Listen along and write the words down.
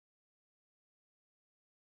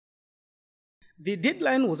The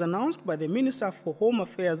deadline was announced by the Minister for Home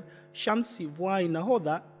Affairs, Shamsi Vuai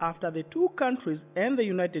Nahodha, after the two countries and the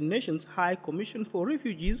United Nations High Commission for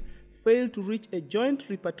Refugees failed to reach a joint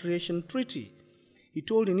repatriation treaty. He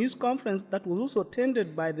told in his conference that was also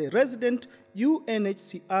attended by the resident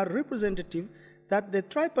UNHCR representative that the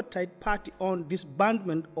tripartite party-owned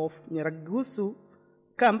disbandment of GUSU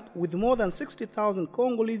camp with more than 60,000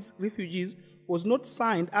 Congolese refugees was not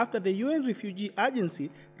signed after the UN Refugee Agency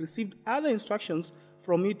received other instructions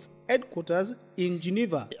from its headquarters in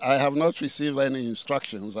Geneva. I have not received any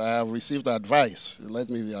instructions. I have received advice. Let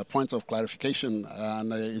me be a point of clarification.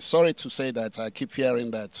 And sorry to say that I keep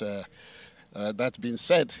hearing that that's been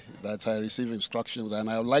said, that I receive instructions, and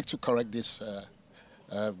I would like to correct this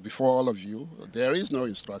before all of you. There is no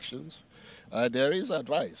instructions. There is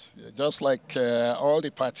advice, just like all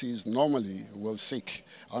the parties normally will seek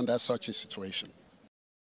under such a situation.